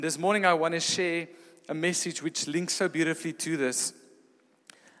This morning I want to share a message which links so beautifully to this.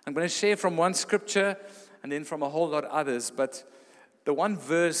 I'm going to share from one scripture and then from a whole lot of others, but the one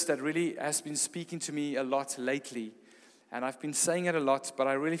verse that really has been speaking to me a lot lately, and I've been saying it a lot, but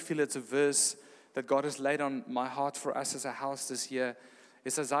I really feel it's a verse that God has laid on my heart for us as a house this year.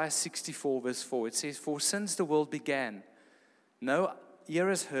 It's Isaiah 64 verse 4. It says, "For since the world began, no ear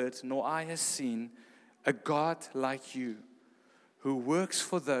has heard, nor eye has seen a God like you, who works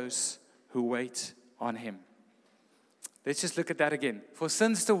for those who wait on Him." Let's just look at that again. For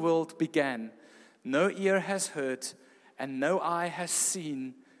since the world began, no ear has heard and no eye has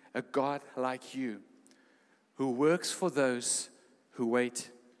seen a God like you, who works for those who wait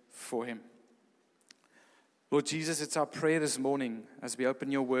for Him. Lord Jesus, it's our prayer this morning as we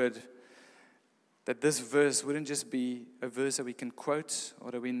open your word that this verse wouldn't just be a verse that we can quote or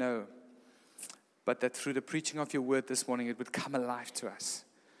that we know, but that through the preaching of your word this morning, it would come alive to us.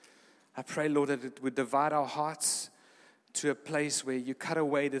 I pray, Lord, that it would divide our hearts to a place where you cut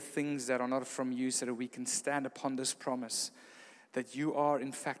away the things that are not from you so that we can stand upon this promise that you are,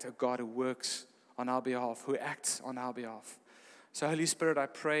 in fact, a God who works on our behalf, who acts on our behalf. So, Holy Spirit, I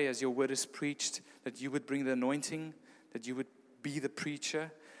pray as your word is preached that you would bring the anointing, that you would be the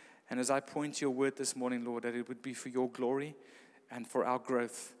preacher. And as I point to your word this morning, Lord, that it would be for your glory and for our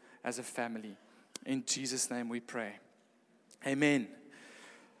growth as a family. In Jesus' name we pray. Amen.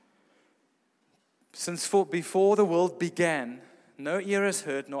 Since before the world began, no ear has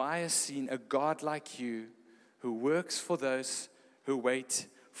heard, nor eye has seen a God like you who works for those who wait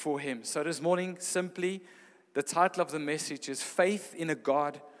for Him. So this morning, simply, the title of the message is Faith in a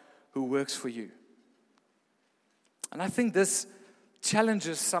God who works for you. And I think this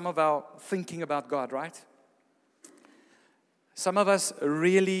challenges some of our thinking about God, right? Some of us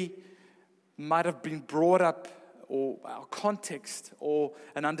really might have been brought up, or our context or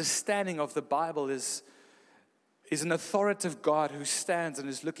an understanding of the Bible is an authoritative God who stands and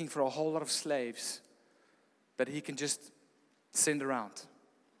is looking for a whole lot of slaves that He can just send around.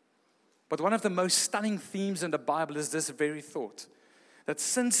 But one of the most stunning themes in the Bible is this very thought, that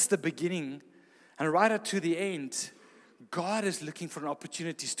since the beginning and right up to the end, God is looking for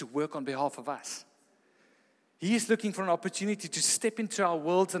opportunities to work on behalf of us. He is looking for an opportunity to step into our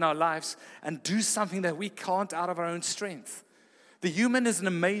worlds and our lives and do something that we can't out of our own strength. The human is an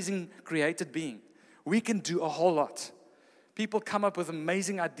amazing created being. We can do a whole lot. People come up with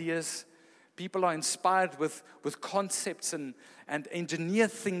amazing ideas. People are inspired with concepts and engineer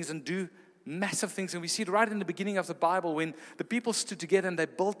things and do massive things. And we see it right in the beginning of the Bible when the people stood together and they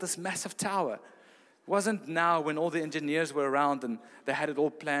built this massive tower. It wasn't now when all the engineers were around and they had it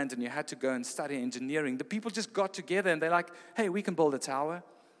all planned and you had to go and study engineering. The people just got together and they're like, hey, we can build a tower.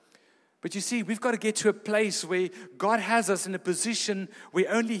 But you see, we've got to get to a place where God has us in a position where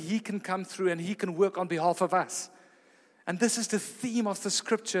only He can come through and He can work on behalf of us. And this is the theme of the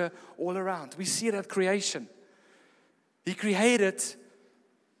scripture all around. We see it at creation. He created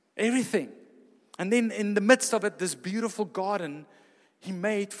everything. And then in the midst of it, this beautiful garden He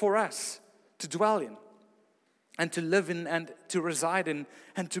made for us to dwell in and to live in and to reside in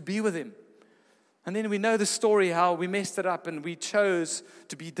and to be with Him. And then we know the story how we messed it up and we chose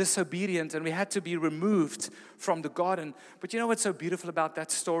to be disobedient and we had to be removed from the garden. But you know what's so beautiful about that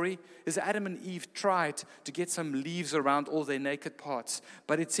story is Adam and Eve tried to get some leaves around all their naked parts,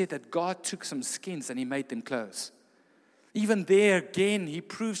 but it said that God took some skins and He made them clothes. Even there again, He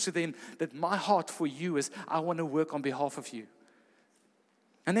proves to them that my heart for you is I want to work on behalf of you.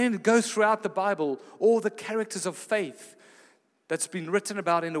 And then it goes throughout the Bible, all the characters of faith that's been written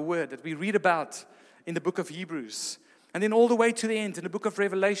about in the Word, that we read about in the book of Hebrews. And then all the way to the end, in the book of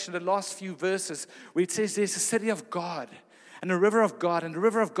Revelation, the last few verses, where it says there's a city of God and a river of God, and the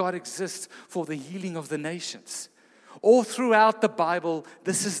river of God exists for the healing of the nations. All throughout the Bible,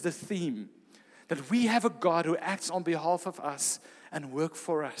 this is the theme, that we have a God who acts on behalf of us and work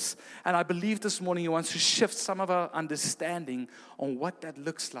for us. And I believe this morning He wants to shift some of our understanding on what that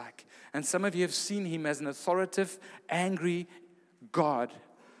looks like. And some of you have seen Him as an authoritative, angry God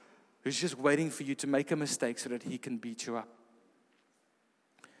who's just waiting for you to make a mistake so that He can beat you up.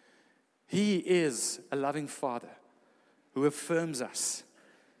 He is a loving Father who affirms us.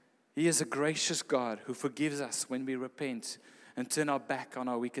 He is a gracious God who forgives us when we repent and turn our back on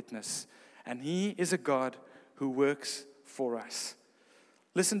our wickedness. And He is a God who works for us.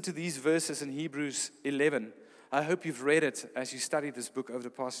 Listen to these verses in Hebrews 11. I hope you've read it as you studied this book over the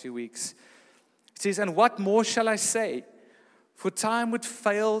past few weeks. It says, "And what more shall I say? For time would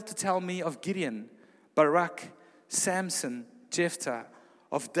fail to tell me of Gideon, Barak, Samson, Jephthah,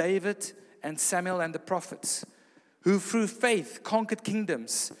 of David and Samuel and the prophets, who through faith conquered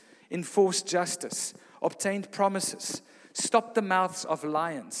kingdoms, enforced justice, obtained promises, stopped the mouths of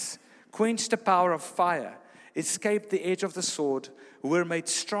lions, quenched the power of fire, escaped the edge of the sword, were made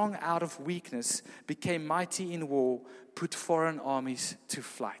strong out of weakness, became mighty in war, put foreign armies to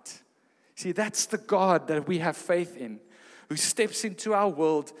flight. See, that's the God that we have faith in, who steps into our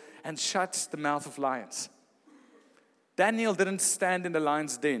world and shuts the mouth of lions. Daniel didn't stand in the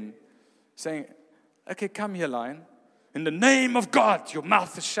lion's den saying, okay, come here, lion. In the name of God, your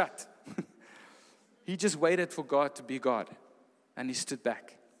mouth is shut. He just waited for God to be God. And he stood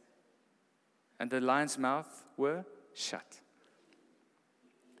back. And the lion's mouth were shut.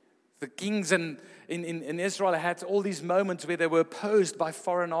 The kings in Israel had all these moments where they were opposed by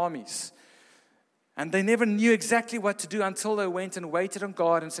foreign armies. And they never knew exactly what to do until they went and waited on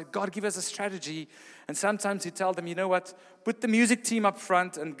God and said, God, give us a strategy. And sometimes He'd tell them, you know what, put the music team up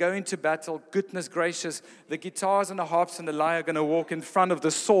front and go into battle. Goodness gracious, the guitars and the harps and the lyre are going to walk in front of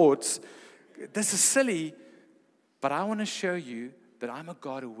the swords. This is silly, but I want to show you that I'm a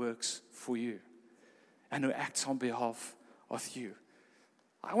God who works for you and who acts on behalf of you.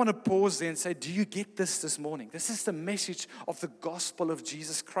 I want to pause there and say, do you get this morning? This is the message of the gospel of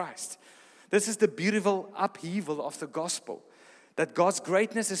Jesus Christ. This is the beautiful upheaval of the gospel. That God's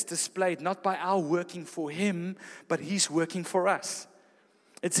greatness is displayed not by our working for Him, but He's working for us.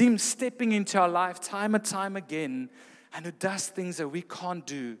 It's Him stepping into our life time and time again, and who does things that we can't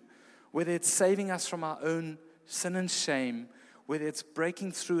do. Whether it's saving us from our own sin and shame, whether it's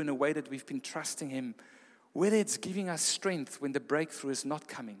breaking through in a way that we've been trusting Him, whether it's giving us strength when the breakthrough is not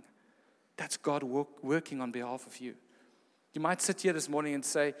coming. That's God working on behalf of you. You might sit here this morning and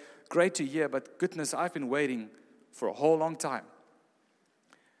say, great to hear, but goodness, I've been waiting for a whole long time.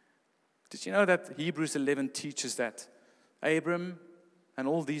 Did you know that Hebrews 11 teaches that Abram and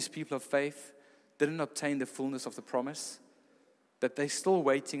all these people of faith didn't obtain the fullness of the promise? That they're still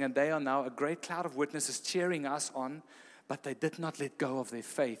waiting, and they are now a great cloud of witnesses cheering us on, but they did not let go of their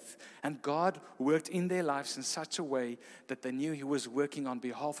faith. And God worked in their lives in such a way that they knew He was working on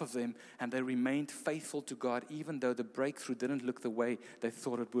behalf of them, and they remained faithful to God even though the breakthrough didn't look the way they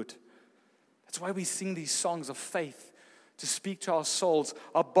thought it would. That's why we sing these songs of faith to speak to our souls.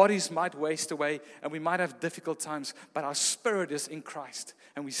 Our bodies might waste away and we might have difficult times, but our spirit is in Christ,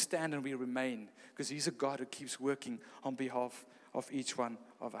 and we stand and we remain because He's a God who keeps working on behalf of each one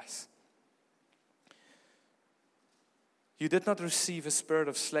of us. You did not receive a spirit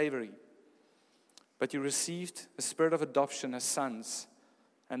of slavery, but you received a spirit of adoption as sons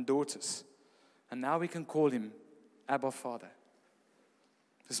and daughters. And now we can call Him Abba Father.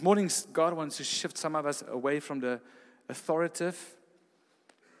 This morning, God wants to shift some of us away from the authoritative,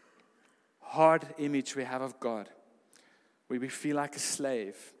 hard image we have of God, where we feel like a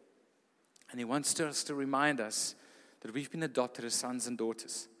slave. And He wants us to remind us that we've been adopted as sons and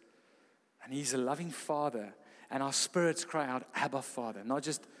daughters. And He's a loving Father. And our spirits cry out, Abba, Father. Not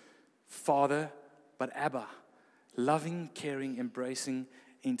just Father, but Abba. Loving, caring, embracing,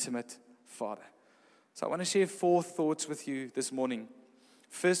 intimate Father. So I want to share 4 thoughts with you this morning.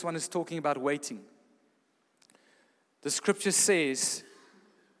 First one is talking about waiting. The scripture says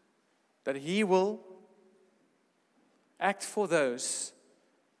that He will act for those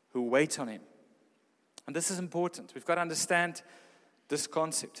who wait on Him. And this is important. We've got to understand this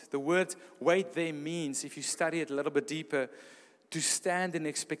concept. The word wait there means, if you study it a little bit deeper, to stand in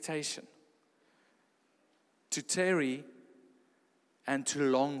expectation, to tarry, and to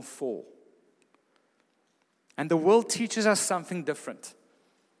long for. And the world teaches us something different.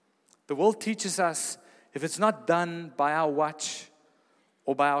 The world teaches us if it's not done by our watch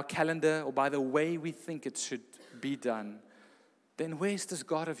or by our calendar or by the way we think it should be done, then where's this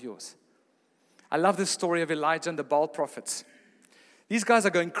God of yours? I love the story of Elijah and the Baal prophets. These guys are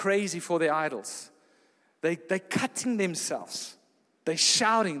going crazy for their idols. They're cutting themselves. They're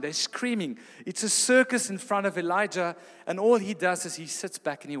shouting. They're screaming. It's a circus in front of Elijah, and all he does is he sits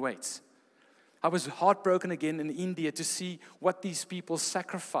back and he waits. I was heartbroken again in India to see what these people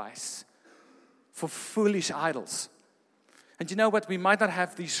sacrifice for foolish idols. And you know what? We might not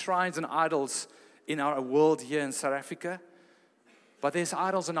have these shrines and idols in our world here in South Africa, but there's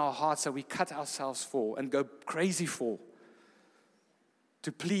idols in our hearts that we cut ourselves for and go crazy for,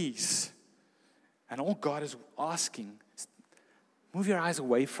 to please. And all God is asking is, move your eyes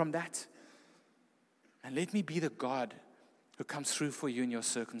away from that and let me be the God who comes through for you in your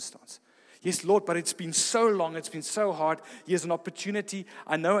circumstance. Yes, Lord, but it's been so long, it's been so hard. Here's an opportunity.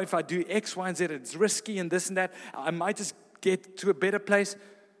 I know if I do X, Y, and Z, it's risky and this and that. I might just get to a better place.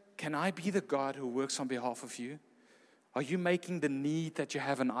 Can I be the God who works on behalf of you? Are you making the need that you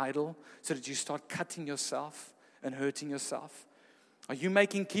have an idol so that you start cutting yourself and hurting yourself? Are you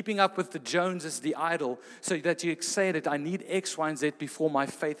making keeping up with the Joneses the idol so that you say that I need X, Y, and Z before my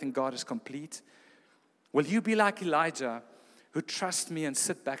faith in God is complete? Will you be like Elijah, who trusts me and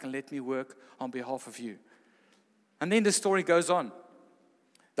sit back and let me work on behalf of you? And then the story goes on.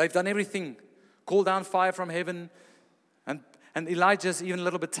 They've done everything. Call down fire from heaven. And Elijah's even a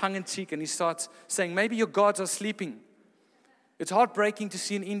little bit tongue-in-cheek, and he starts saying, maybe your gods are sleeping. It's heartbreaking to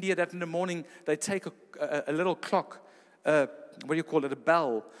see in India that in the morning they take a little clock, a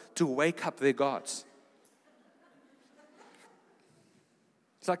bell, to wake up their gods.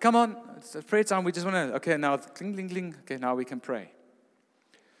 It's like, come on, it's prayer time. We just want to, okay, now, cling, cling, cling. Okay, now we can pray.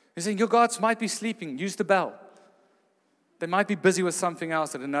 He's saying, your gods might be sleeping. Use the bell. They might be busy with something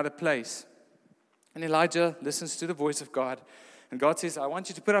else at another place. And Elijah listens to the voice of God. And God says, I want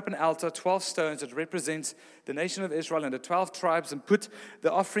you to put up an altar, 12 stones that represents the nation of Israel and the 12 tribes, and put the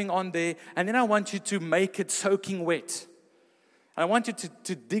offering on there. And then I want you to make it soaking wet. I want you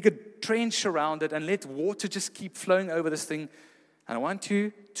to dig a trench around it and let water just keep flowing over this thing. And I want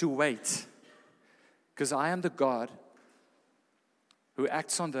you to wait. Because I am the God who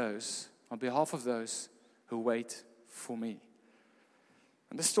acts on behalf of those who wait for me.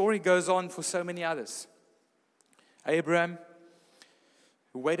 And the story goes on for so many others. Abraham,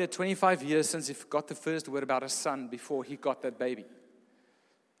 who waited 25 years since he got the first word about a son before he got that baby.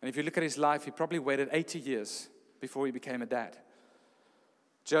 And if you look at his life, he probably waited 80 years before he became a dad.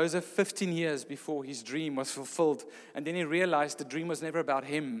 Joseph, 15 years before his dream was fulfilled. And then he realized the dream was never about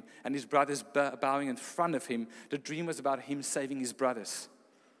him and his brothers bowing in front of him. The dream was about him saving his brothers.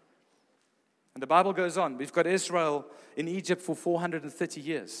 And the Bible goes on. We've got Israel in Egypt for 430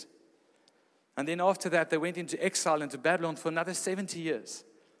 years. And then after that, they went into exile into Babylon for another 70 years.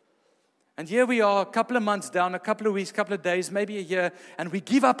 And here we are, a couple of months down, a couple of weeks, a couple of days, maybe a year, and we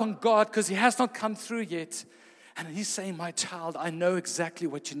give up on God because He has not come through yet. And He's saying, my child, I know exactly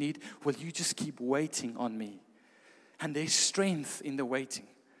what you need. Will you just keep waiting on me? And there's strength in the waiting.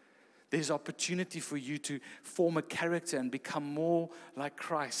 There's opportunity for you to form a character and become more like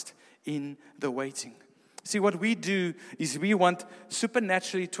Christ in the waiting. See, what we do is we want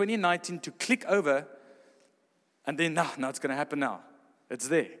supernaturally 2019 to click over, and then, no, it's going to happen now. It's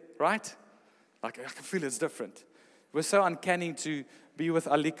there, right? Like, I can feel it's different. We're so uncanny to be with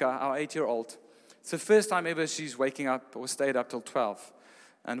Alika, our 8-year-old. It's the first time ever she's waking up or stayed up till 12.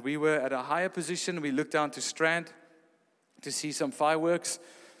 And we were at a higher position. We looked down to Strand to see some fireworks.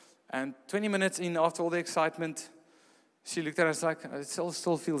 And 20 minutes in, after all the excitement, she looked at us like, it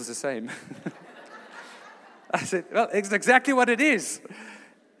still feels the same. I said, well, it's exactly what it is.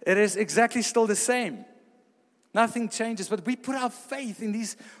 It is exactly still the same. Nothing changes, but we put our faith in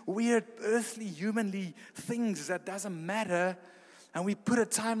these weird earthly, humanly things that doesn't matter, and we put a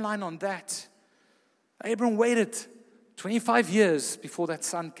timeline on that. Abraham waited 25 years before that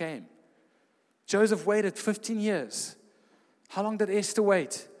son came. Joseph waited 15 years. How long did Esther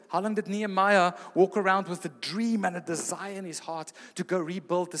wait? How long did Nehemiah walk around with a dream and a desire in his heart to go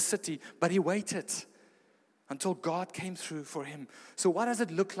rebuild the city? But he waited until God came through for him. So what does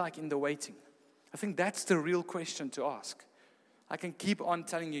it look like in the waiting? I think that's the real question to ask. I can keep on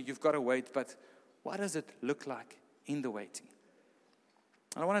telling you, you've got to wait, but what does it look like in the waiting?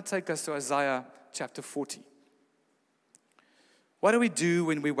 And I want to take us to Isaiah chapter 40. What do we do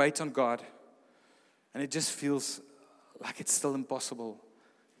when we wait on God and it just feels like it's still impossible?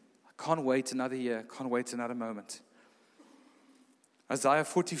 I can't wait another year, can't wait another moment. Isaiah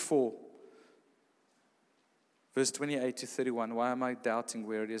 44, verse 28 to 31. Why am I doubting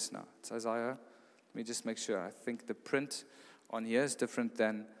where it is now? It's Isaiah. Let me just make sure. I think the print on here is different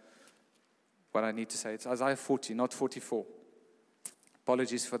than what I need to say. It's Isaiah 40, not 44.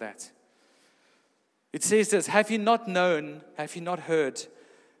 Apologies for that. It says this, have you not known, have you not heard,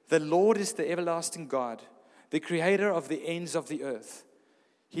 the Lord is the everlasting God, the creator of the ends of the earth.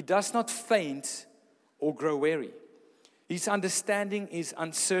 He does not faint or grow weary. His understanding is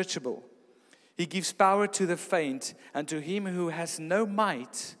unsearchable. He gives power to the faint, and to him who has no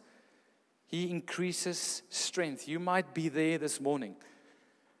might, He increases strength. You might be there this morning.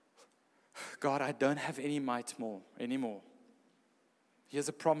 God, I don't have any might anymore. Here's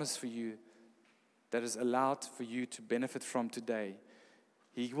a promise for you that is allowed for you to benefit from today.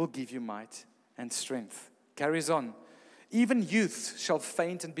 He will give you might and strength. Carries on. Even youth shall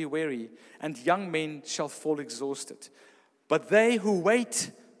faint and be weary, and young men shall fall exhausted. But they who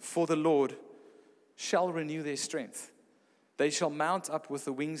wait for the Lord shall renew their strength. They shall mount up with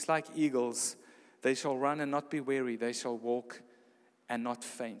the wings like eagles. They shall run and not be weary. They shall walk and not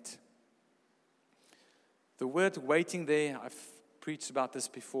faint. The word waiting there, I've preached about this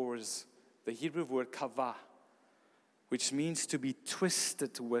before, is the Hebrew word kavah. which means to be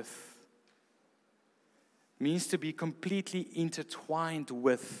twisted with, means to be completely intertwined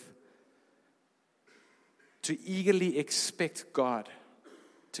with, to eagerly expect God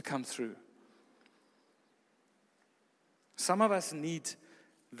to come through. Some of us need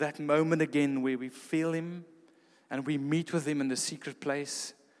that moment again where we feel Him and we meet with Him in the secret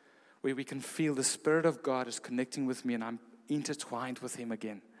place, where we can feel the Spirit of God is connecting with me and I'm intertwined with Him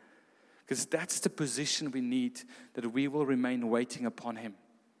again. Because that's the position we need, that we will remain waiting upon Him.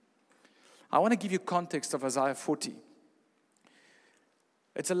 I want to give you context of Isaiah 40.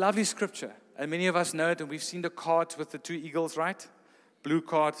 It's a lovely scripture, and many of us know it, and we've seen the card with the two eagles, right? Blue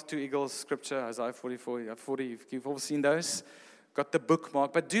card, two eagles, scripture, Isaiah 44, 40. You've all seen those. Got the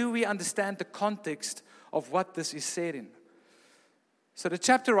bookmark. But do we understand the context of what this is said in? So the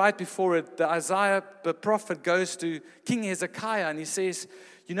chapter right before it, the prophet goes to King Hezekiah and he says,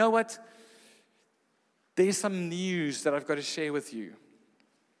 you know what? There's some news that I've got to share with you.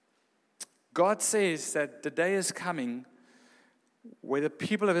 God says that the day is coming where the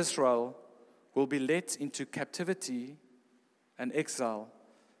people of Israel will be led into captivity and exile,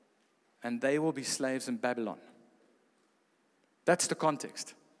 and they will be slaves in Babylon. That's the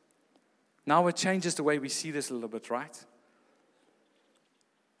context. Now it changes the way we see this a little bit, right?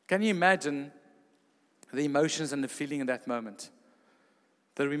 Can you imagine the emotions and the feeling in that moment?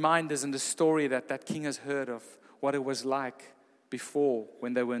 The reminders and the story that that king has heard of what it was like before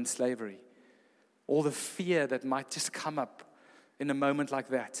when they were in slavery. All the fear that might just come up in a moment like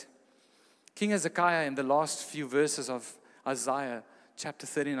that. King Hezekiah, in the last few verses of Isaiah chapter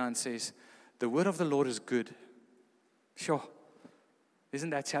 39, says, the word of the Lord is good. Sure. Isn't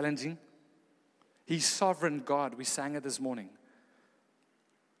that challenging? He's sovereign God. We sang it this morning.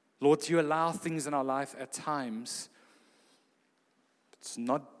 Lord, you allow things in our life at times. It's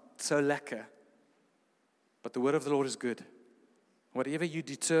not so lacquer. But the word of the Lord is good. Whatever you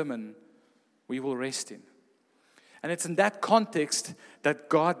determine, we will rest in. And it's in that context that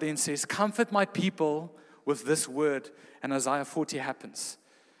God then says, comfort my people with this word. And Isaiah 40 happens.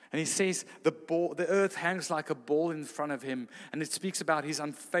 And he says, the earth hangs like a ball in front of him. And it speaks about his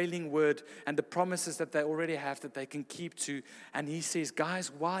unfailing word and the promises that they already have that they can keep to. And he says,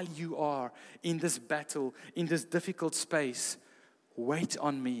 guys, while you are in this battle, in this difficult space, wait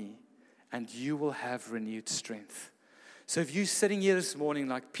on me and you will have renewed strength. So if you're sitting here this morning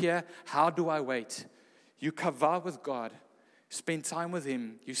like, Pierre, how do I wait? You kavah with God. Spend time with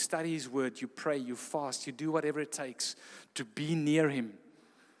Him. You study His word. You pray. You fast. You do whatever it takes to be near Him.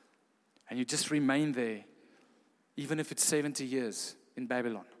 And you just remain there, even if it's 70 years in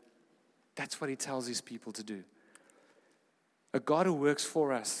Babylon. That's what He tells His people to do. A God who works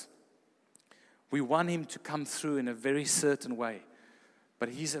for us. We want Him to come through in a very certain way. But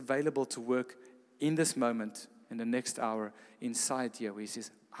He's available to work in this moment, in the next hour, inside here, where He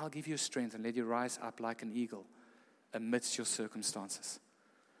says, I'll give you strength and let you rise up like an eagle amidst your circumstances.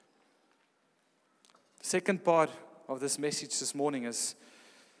 The second part of this message this morning is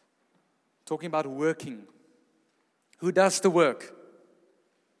talking about working. Who does the work?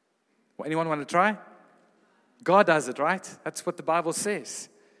 Anyone want to try? God does it, right? That's what the Bible says.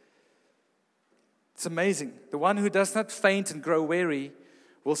 It's amazing. The one who does not faint and grow weary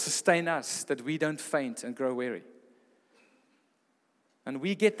will sustain us, that we don't faint and grow weary. And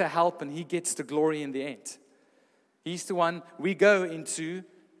we get the help and He gets the glory in the end. He's the one, we go into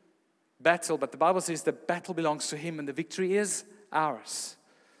battle, but the Bible says the battle belongs to Him and the victory is ours.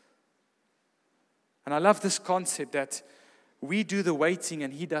 And I love this concept that we do the waiting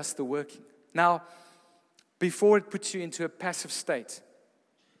and He does the working. Now, before it puts you into a passive state,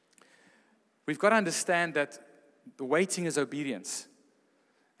 we've got to understand that the waiting is obedience.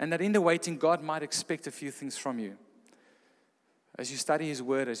 And that in the waiting, God might expect a few things from you. As you study His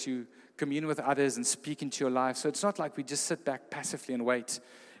word, as you commune with others and speak into your life. So it's not like we just sit back passively and wait.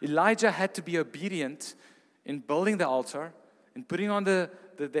 Elijah had to be obedient in building the altar, in putting on the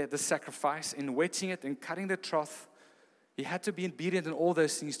sacrifice, in wetting it, in cutting the trough. He had to be obedient in all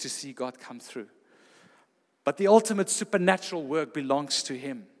those things to see God come through. But the ultimate supernatural work belongs to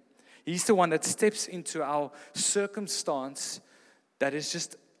Him. He's the one that steps into our circumstance that is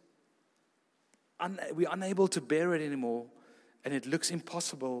just, we're unable to bear it anymore, and it looks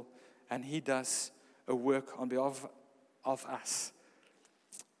impossible, and He does a work on behalf of us.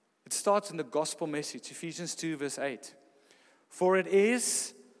 It starts in the gospel message, Ephesians 2 verse 8. For it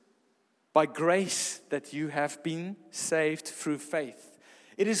is by grace that you have been saved through faith.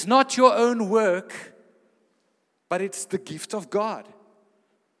 It is not your own work, but it's the gift of God.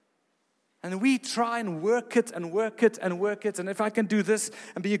 And we try and work it and work it and work it. And if I can do this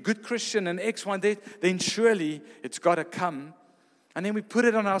and be a good Christian and X, Y, and Z, then surely it's got to come. And then we put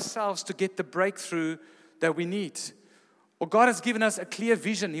it on ourselves to get the breakthrough that we need. Or God has given us a clear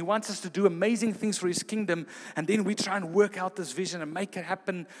vision. He wants us to do amazing things for His kingdom. And then we try and work out this vision and make it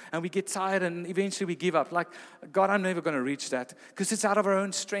happen. And we get tired and eventually we give up. Like, God, I'm never going to reach that. Because it's out of our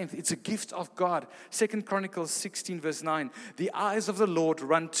own strength. It's a gift of God. 2 Chronicles 16 verse 9. The eyes of the Lord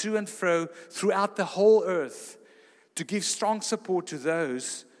run to and fro throughout the whole earth to give strong support to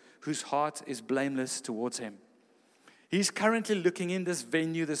those whose heart is blameless towards Him. He's currently looking in this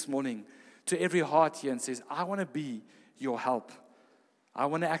venue this morning to every heart here and says, I want to be your help. I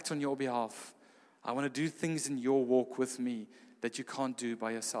want to act on your behalf. I want to do things in your walk with me that you can't do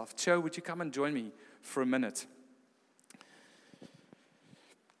by yourself. Cho, would you come and join me for a minute?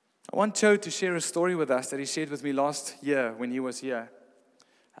 I want Cho to share a story with us that he shared with me last year when he was here.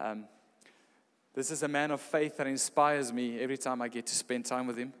 This is a man of faith that inspires me every time I get to spend time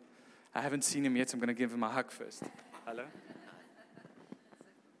with him. I haven't seen him yet. I'm going to give him a hug first. Hello? Do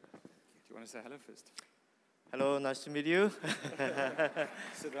you want to say hello first? Hello, nice to meet you.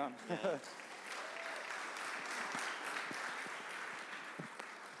 Sit down.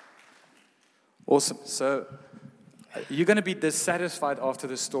 Awesome. So you're going to be dissatisfied after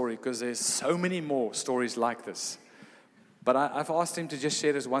this story because there's so many more stories like this. But I've asked him to just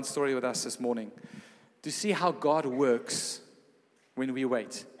share this one story with us this morning to see how God works when we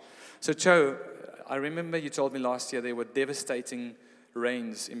wait. So Cho, I remember you told me last year there were devastating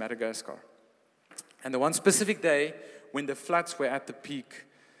rains in Madagascar. And the one specific day when the floods were at the peak,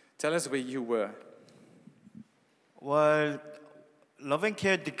 tell us where you were. Well, Loving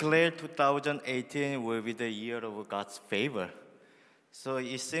Care declared 2018 will be the year of God's favor. So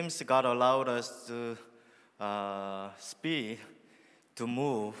it seems God allowed us to speed, to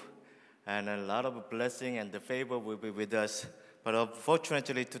move, and a lot of blessing and the favor will be with us. But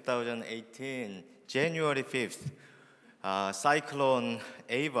unfortunately, 2018, January 5th, Cyclone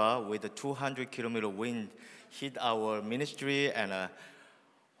Ava with a 200-kilometer wind hit our ministry and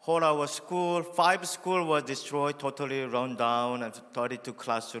whole our school. 5 schools were destroyed, totally run down, and 32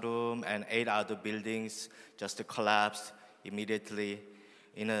 classrooms and 8 other buildings just collapsed immediately.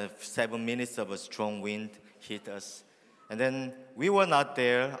 In 7 minutes of a strong wind hit us. And then we were not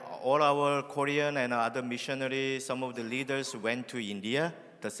there. All our Korean and other missionaries, some of the leaders went to India.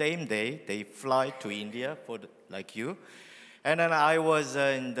 The same day, they fly to India like you. And then I was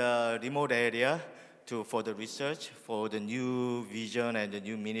in the remote area for the research, for the new vision and the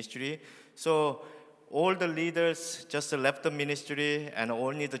new ministry. So all the leaders just left the ministry, and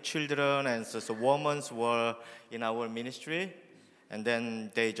only the children and the women were in our ministry. And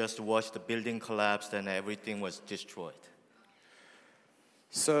then they just watched the building collapse and everything was destroyed.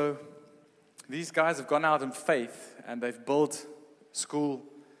 So these guys have gone out in faith and they've built school,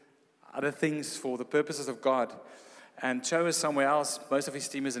 other things for the purposes of God. And Cho is somewhere else. Most of his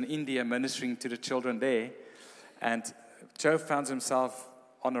team is in India ministering to the children there. And Cho found himself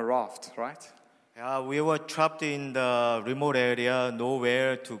on a raft, right? Yeah, we were trapped in the remote area,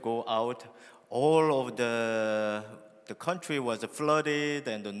 nowhere to go out. All of the country was flooded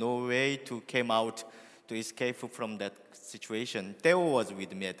and no way to come out to escape from that situation. Theo was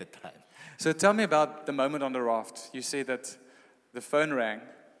with me at the time. So tell me about the moment on the raft. You said that the phone rang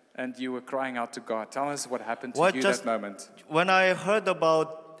and you were crying out to God. Tell us what happened to you that moment. When I heard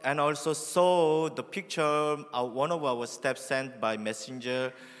about and also saw the picture, one of our steps sent by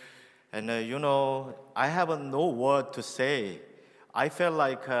messenger, and I have no word to say. I felt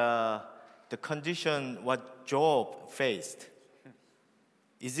like the condition what Job faced.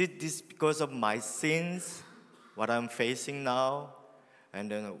 Is it this because of my sins, what I'm facing now?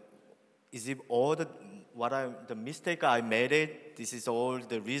 And is it all the mistake I made? This is all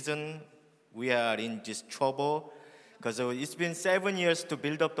the reason we are in this trouble. Because it's been 7 years to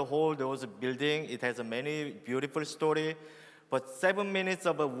build up those building. It has a many beautiful story. But 7 minutes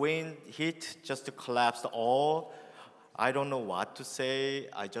of a wind hit just collapsed all. I don't know what to say.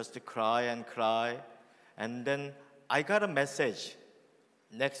 I just cry and cry. And then I got a message,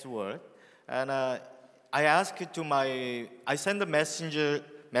 next word. And I sent a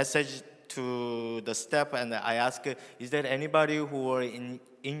message to the staff, and I asked, is there anybody who were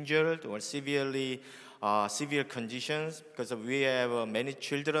injured or severe conditions? Because we have many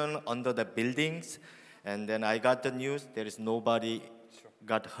children under the buildings. And then I got the news, there is nobody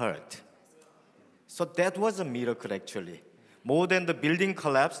got hurt. So that was a miracle, actually. More than the building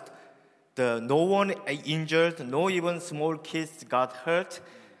collapsed, no one injured, no even small kids got hurt.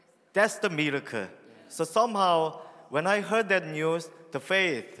 That's the miracle. So somehow, when I heard that news, the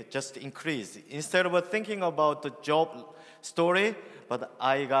faith just increased. Instead of thinking about the Job story, but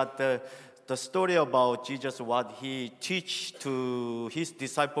I got the story about Jesus, what he teach to his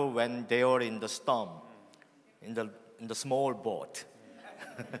disciple when they were in the storm, in the small boat.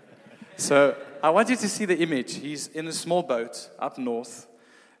 So I want you to see the image. He's in a small boat up north.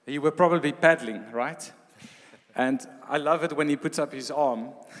 You were probably paddling, right? And I love it when he puts up his arm.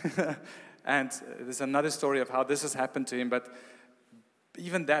 And there's another story of how this has happened to him, but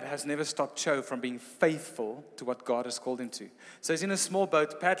even that has never stopped Cho from being faithful to what God has called him to. So he's in a small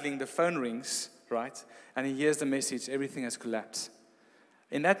boat paddling, the phone rings, right? And he hears the message, everything has collapsed.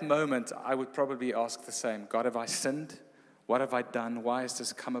 In that moment, I would probably ask the same. God, have I sinned? What have I done? Why has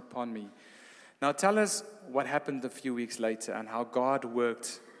this come upon me? Now tell us what happened a few weeks later and how God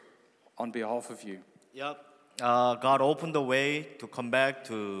worked on behalf of you. Yep. God opened the way to come back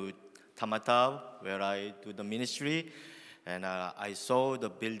to Tamatau, where I do the ministry. And I saw the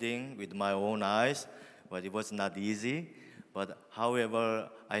building with my own eyes, but it was not easy. But however,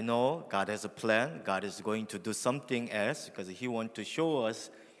 I know God has a plan. God is going to do something else because He wants to show us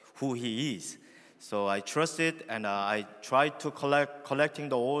who He is. So I trust it, and I tried to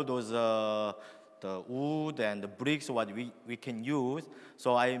collecting all those the wood and the bricks what we can use.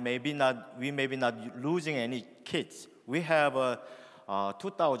 So we may be not losing any kids. We have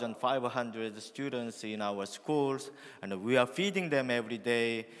 2,500 students in our schools, and we are feeding them every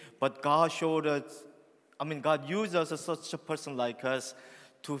day. But God showed us, God used us as such a person like us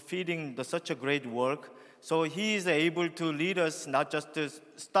to feeding such a great work. So He is able to lead us, not just to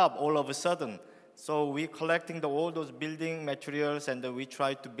stop all of a sudden. So we're collecting all those building materials, and we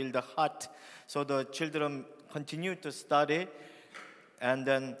try to build a hut so the children continue to study. And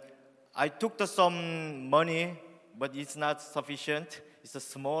then I took some money, but it's not sufficient. It's a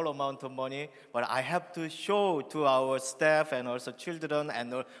small amount of money, but I have to show to our staff and also children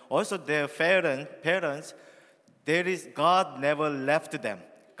and also their parents, God never left them.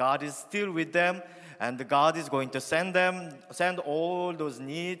 God is still with them, and God is going to send all those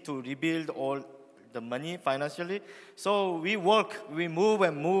need to rebuild all the money financially. So we work, we move,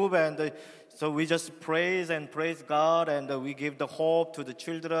 and so we just praise God, and we give the hope to the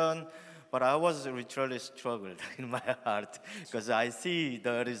children. But I was literally struggled in my heart because I see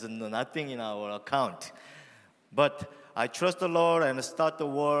there is nothing in our account. But I trust the Lord and start the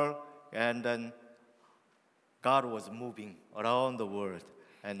work, and then God was moving around the world.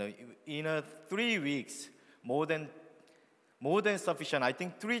 And in 3 weeks, more than sufficient, I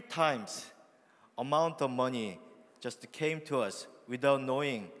think 3 times amount of money just came to us without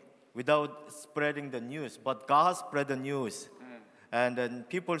knowing, without spreading the news. But God spread the news. And then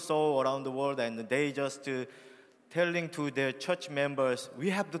people saw around the world, and they just telling to their church members, we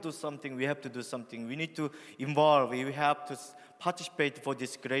have to do something, we need to involve, we have to participate for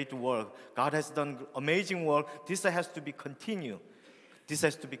this great work. God has done amazing work. This has to be continued.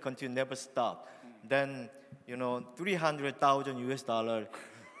 Never stop. Then, $300,000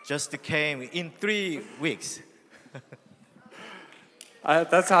 just came in 3 weeks.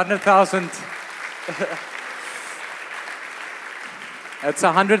 That's 100,000. It's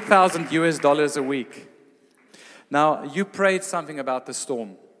 $100,000 a week. Now, you prayed something about the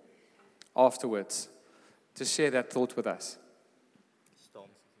storm afterwards. Just share that thought with us.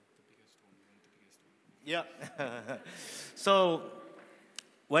 Storm. Yeah. So,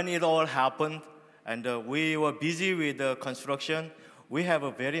 when it all happened, and we were busy with the construction, we have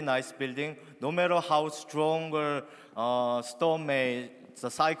a very nice building. No matter how strong the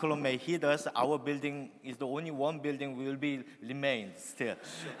cyclone may hit us, our building is the only one building will remain still.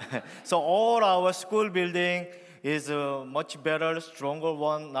 So all our school building is a much better, stronger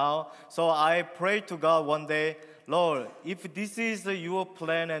one now. So I prayed to God one day, Lord, if this is your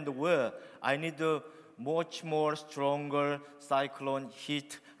plan and will, I need a much more stronger cyclone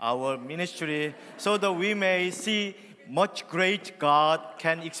hit our ministry so that we may see much great God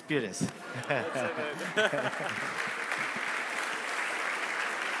can experience.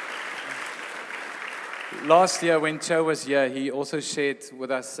 Last year when Cho was here, he also shared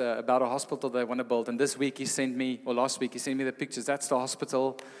with us about a hospital they want to build. And last week he sent me the pictures. That's the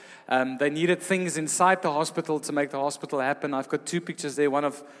hospital. They needed things inside the hospital to make the hospital happen. I've got 2 pictures there, one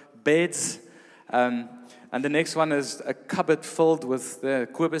of beds. And the next one is a cupboard filled with,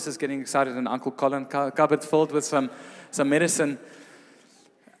 Kobus is getting excited, and Uncle Colin, cupboard filled with some medicine.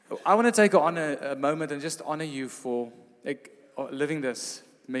 I want to take a moment and just honor you for living this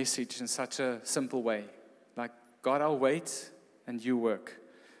message in such a simple way. Like, God, I'll wait and you work.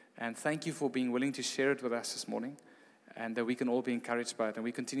 And thank you for being willing to share it with us this morning, and that we can all be encouraged by it. And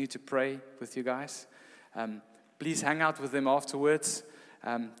we continue to pray with you guys. please hang out with them afterwards.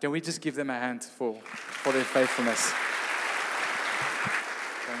 Can we just give them a hand for their faithfulness?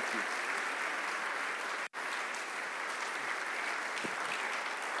 Thank you.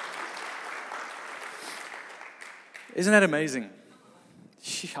 Isn't that amazing?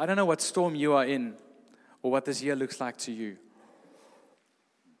 I don't know what storm you are in or what this year looks like to you.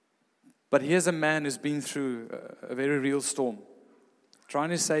 But here's a man who's been through a very real storm, trying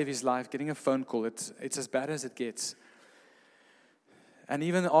to save his life, getting a phone call. It's as bad as it gets. And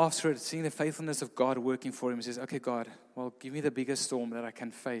even after it, seeing the faithfulness of God working for him, he says, okay, God, well, give me the biggest storm that I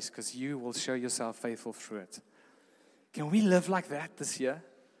can face because you will show yourself faithful through it. Can we live like that this year?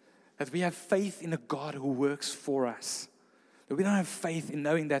 That we have faith in a God who works for us. That we don't have faith in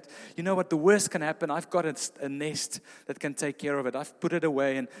knowing that, you know what, the worst can happen. I've got a nest that can take care of it. I've put it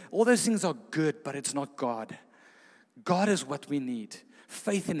away. And all those things are good, but it's not God. God is what we need.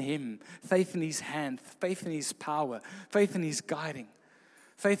 Faith in Him. Faith in His hand. Faith in His power. Faith in His guiding.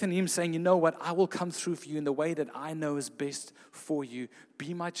 Faith in Him saying, you know what, I will come through for you in the way that I know is best for you.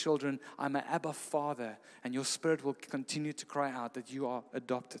 Be my children. I'm an Abba Father. And your spirit will continue to cry out that you are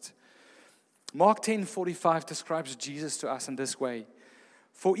adopted. Mark 10:45 describes Jesus to us in this way.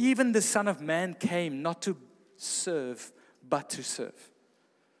 For even the Son of Man came not to serve, but to serve,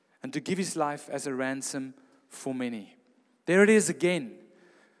 and to give His life as a ransom for many. There it is again.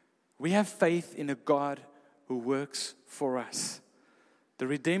 We have faith in a God who works for us. The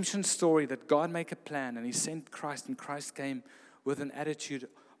redemption story that God made a plan and He sent Christ, and Christ came with an attitude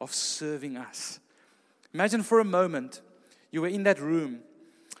of serving us. Imagine for a moment you were in that room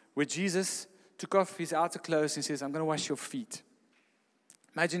where Jesus took off His outer clothes and says, I'm going to wash your feet.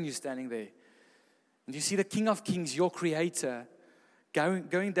 Imagine you standing there. And you see the King of Kings, your Creator,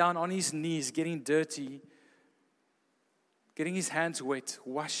 going down on His knees, getting dirty, getting His hands wet,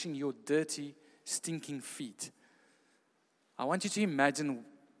 washing your dirty, stinking feet. I want you to imagine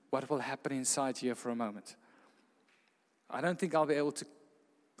what will happen inside here for a moment. I don't think I'll be able to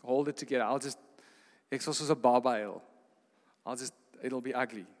hold it together. Ek sal soos 'n baba. It'll be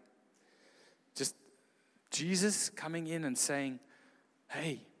ugly. Just Jesus coming in and saying,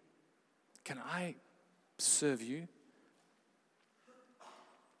 hey, can I serve you?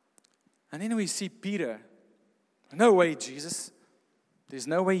 And then we see Peter. No way, Jesus. There's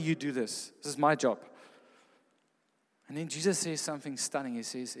no way you do this. This is my job. And then Jesus says something stunning. He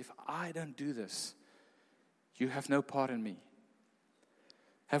says, if I don't do this, you have no part in me.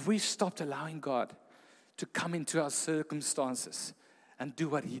 Have we stopped allowing God to come into our circumstances and do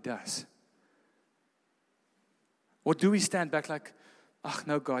what He does? Or do we stand back like,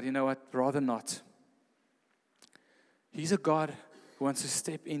 no, God, you know what? Rather not. He's a God who wants to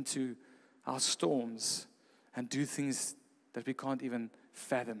step into our storms and do things that we can't even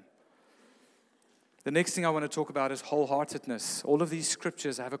fathom. The next thing I want to talk about is wholeheartedness. All of these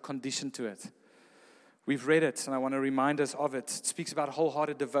scriptures have a condition to it. We've read it, and I want to remind us of it. It speaks about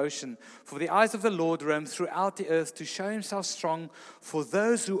wholehearted devotion. For the eyes of the Lord roam throughout the earth to show Himself strong for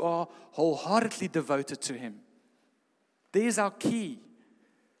those who are wholeheartedly devoted to Him. There's our key.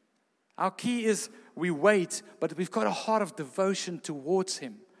 Our key is we wait, but we've got a heart of devotion towards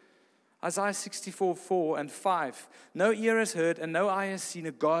Him. Isaiah 64:4-5. No ear has heard and no eye has seen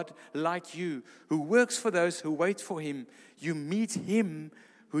a God like you who works for those who wait for Him. You meet Him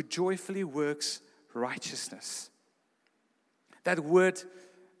who joyfully works righteousness. That word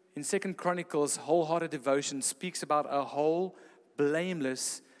in 2 Chronicles, wholehearted devotion, speaks about a whole,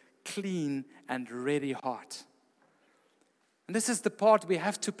 blameless, clean, and ready heart. And this is the part we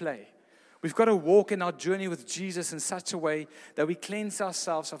have to play. We've got to walk in our journey with Jesus in such a way that we cleanse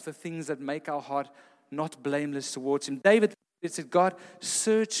ourselves of the things that make our heart not blameless towards Him. David said, God,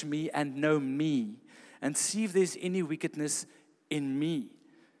 search me and know me and see if there's any wickedness in me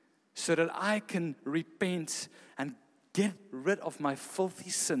so that I can repent and get rid of my filthy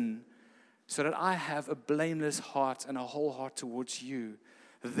sin so that I have a blameless heart and a whole heart towards you.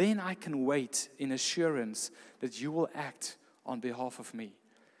 Then I can wait in assurance that you will act on behalf of me.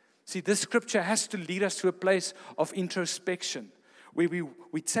 See, this scripture has to lead us to a place of introspection where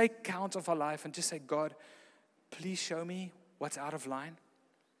we take count of our life and just say, God, please show me what's out of line.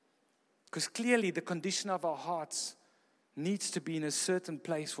 Because clearly the condition of our hearts needs to be in a certain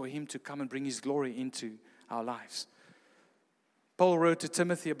place for Him to come and bring His glory into our lives. Paul wrote to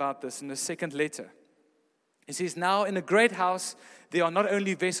Timothy about this in the second letter. He says, now in a great house there are not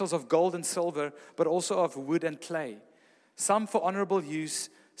only vessels of gold and silver, but also of wood and clay, some for honorable use,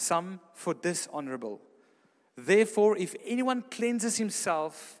 some for dishonorable. Therefore, if anyone cleanses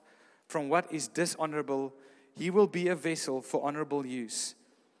himself from what is dishonorable, he will be a vessel for honorable use,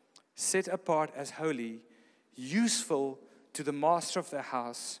 set apart as holy, useful to the master of the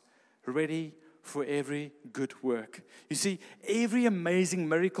house, ready for every good work. You see, every amazing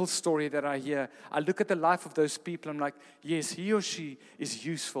miracle story that I hear, I look at the life of those people, I'm like, yes, he or she is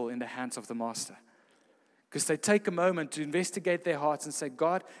useful in the hands of the master. Because they take a moment to investigate their hearts and say,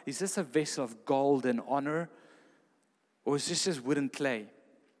 God, is this a vessel of gold and honor? Or is this just wood and clay?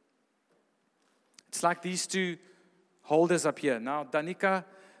 It's like these two holders up here. Now, Danica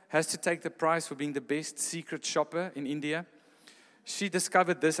has to take the prize for being the best secret shopper in India. She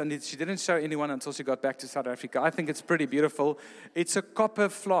discovered this, and she didn't show anyone until she got back to South Africa. I think it's pretty beautiful. It's a copper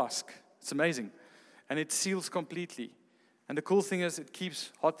flask. It's amazing. And it seals completely. And the cool thing is it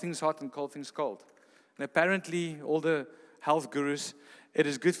keeps hot things hot and cold things cold. And apparently, all the health gurus, it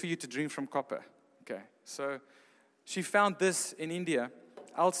is good for you to drink from copper. Okay, so she found this in India.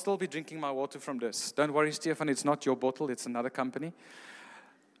 I'll still be drinking my water from this. Don't worry, Stefan, it's not your bottle. It's another company.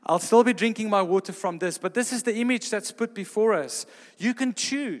 I'll still be drinking my water from this, but this is the image that's put before us. You can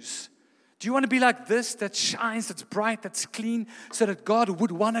choose. Do you want to be like this, that shines, that's bright, that's clean, so that God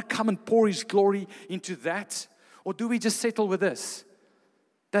would want to come and pour His glory into that? Or do we just settle with this?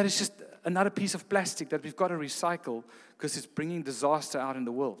 That is just another piece of plastic that we've got to recycle because it's bringing disaster out in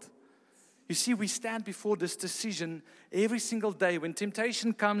the world. You see, we stand before this decision every single day. When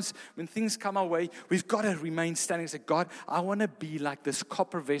temptation comes, when things come our way, we've got to remain standing and say, God, I want to be like this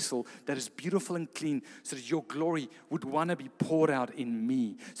copper vessel that is beautiful and clean so that your glory would want to be poured out in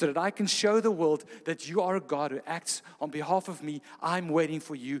me, so that I can show the world that you are a God who acts on behalf of me. I'm waiting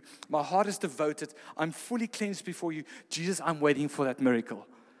for you. My heart is devoted. I'm fully cleansed before you. Jesus, I'm waiting for that miracle.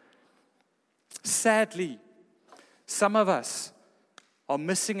 Sadly, some of us are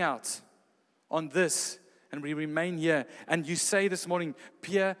missing out on this, and we remain here. And you say this morning,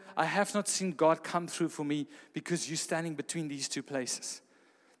 Pierre, I have not seen God come through for me because you're standing between these two places.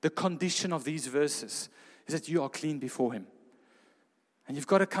 The condition of these verses is that you are clean before Him. And you've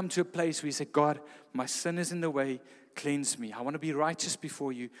got to come to a place where you say, God, my sin is in the way. Cleanse me. I want to be righteous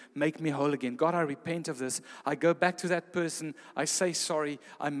before you. Make me whole again. God, I repent of this. I go back to that person. I say sorry.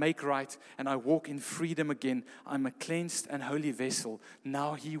 I make right. And I walk in freedom again. I'm a cleansed and holy vessel.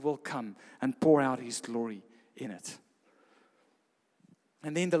 Now He will come and pour out His glory in it.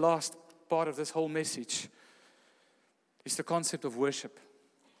 And then the last part of this whole message is the concept of worship.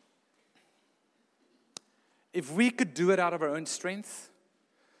 If we could do it out of our own strength,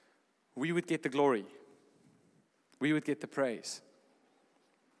 we would get the glory. We would get the praise.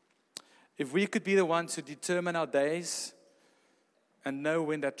 If we could be the ones who determine our days and know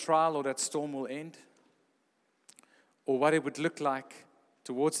when that trial or that storm will end, or what it would look like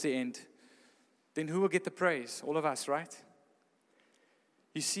towards the end, then who will get the praise? All of us, right?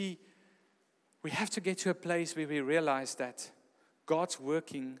 You see, we have to get to a place where we realize that God's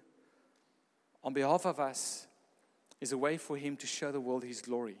working on behalf of us is a way for Him to show the world His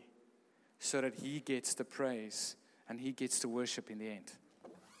glory, so that He gets the praise and He gets to worship in the end.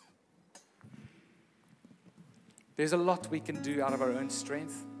 There's a lot we can do out of our own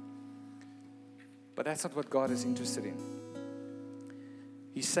strength, but that's not what God is interested in.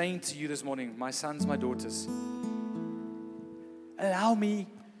 He's saying to you this morning, my sons, my daughters, allow me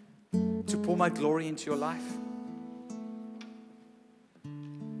to pour my glory into your life.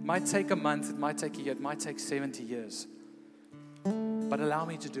 It might take a month, it might take a year, it might take 70 years, but allow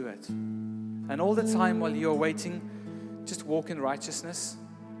me to do it. And all the time while you're waiting, just walk in righteousness.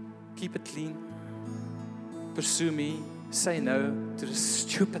 Keep it clean. Pursue me. Say no to the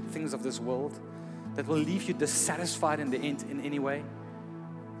stupid things of this world that will leave you dissatisfied in the end in any way.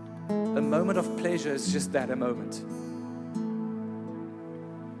 A moment of pleasure is just that, a moment.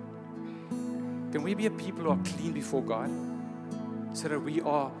 Can we be a people who are clean before God so that we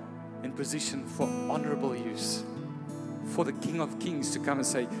are in position for honorable use? For the King of Kings to come and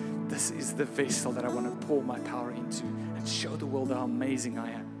say, this is the vessel that I want to pour my power into and show the world how amazing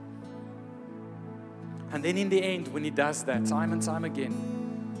I am. And then in the end, when He does that time and time again,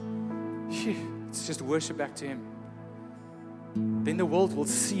 it's just worship back to Him. Then the world will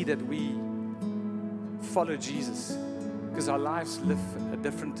see that we follow Jesus, because our lives live a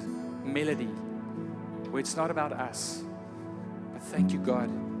different melody where it's not about us. But thank you, God.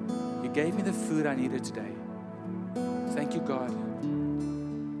 You gave me the food I needed today. Thank you, God.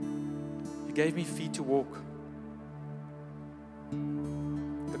 You gave me feet to walk.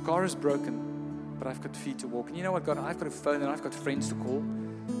 The car is broken, but I've got feet to walk. And you know what, God? I've got a phone and I've got friends to call,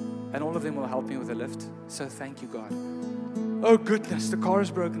 and all of them will help me with a lift. So thank you, God. Oh goodness, the car is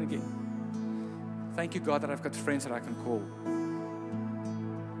broken again. Thank you, God, that I've got friends that I can call.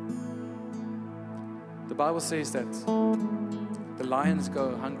 The Bible says that the lions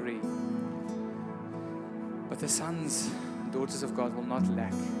go hungry But the sons and daughters of God will not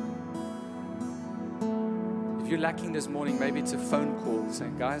lack. If you're lacking this morning, maybe it's a phone call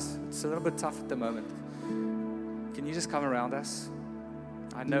saying, guys, it's a little bit tough at the moment. Can you just come around us?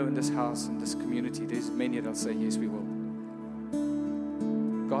 I know in this house, in this community, there's many that'll say, yes, we will.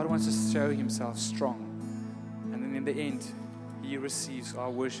 God wants to show himself strong. And then in the end, he receives our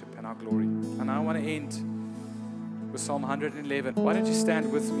worship and our glory. And I want to end with Psalm 111. Why don't you stand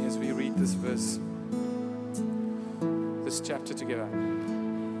with me as we read this verse, this chapter together.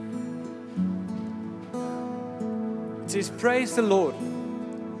 It says, praise the Lord.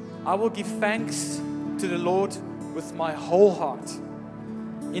 I will give thanks to the Lord with my whole heart,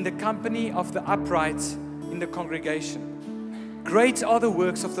 in the company of the upright in the congregation. Great are the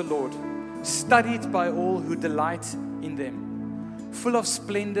works of the Lord, studied by all who delight in them. Full of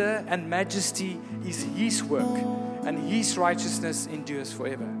splendor and majesty is his work, and his righteousness endures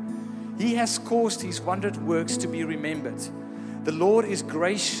forever. He has caused his wondrous works to be remembered. The Lord is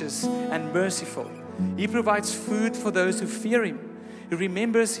gracious and merciful. He provides food for those who fear him. He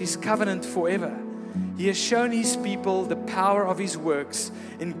remembers his covenant forever. He has shown his people the power of his works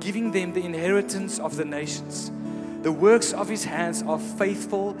in giving them the inheritance of the nations. The works of his hands are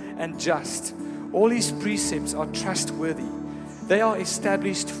faithful and just. All his precepts are trustworthy. They are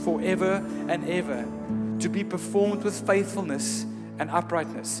established forever and ever, to be performed with faithfulness and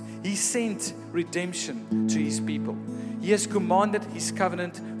uprightness. He sent redemption to his people. He has commanded his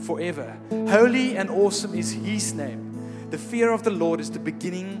covenant forever. Holy and awesome is his name. The fear of the Lord is the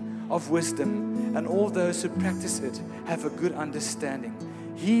beginning of wisdom, and all those who practice it have a good understanding.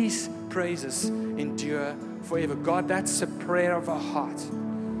 His praises endure forever. God, that's a prayer of our heart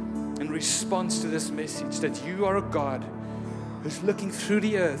in response to this message, that you are a God who's looking through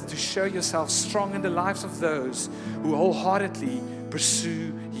the earth to show yourself strong in the lives of those who wholeheartedly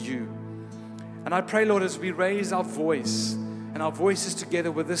pursue you. And I pray, Lord, as we raise our voice and our voices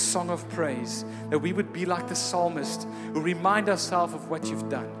together with this song of praise, that we would be like the psalmist who remind ourselves of what you've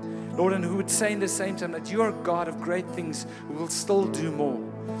done, Lord, and who would say in the same time that you are a God of great things who will still do more.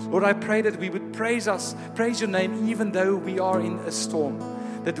 Lord, I pray that we would praise your name even though we are in a storm,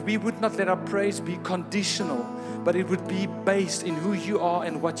 that we would not let our praise be conditional, but it would be based in who you are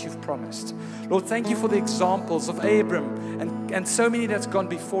and what you've promised. Lord, thank you for the examples of Abram and so many that's gone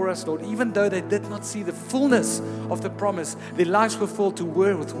before us, Lord. Even though they did not see the fullness of the promise, their lives were filled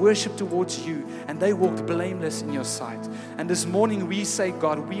with worship towards you, and they walked blameless in your sight. And this morning we say,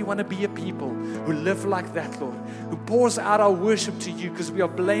 God, we want to be a people who live like that, Lord, who pours out our worship to you because we are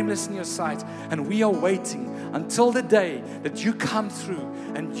blameless in your sight, and we are waiting until the day that you come through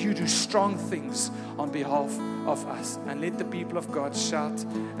and you do strong things on behalf of us. And let the people of God shout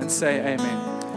and say amen.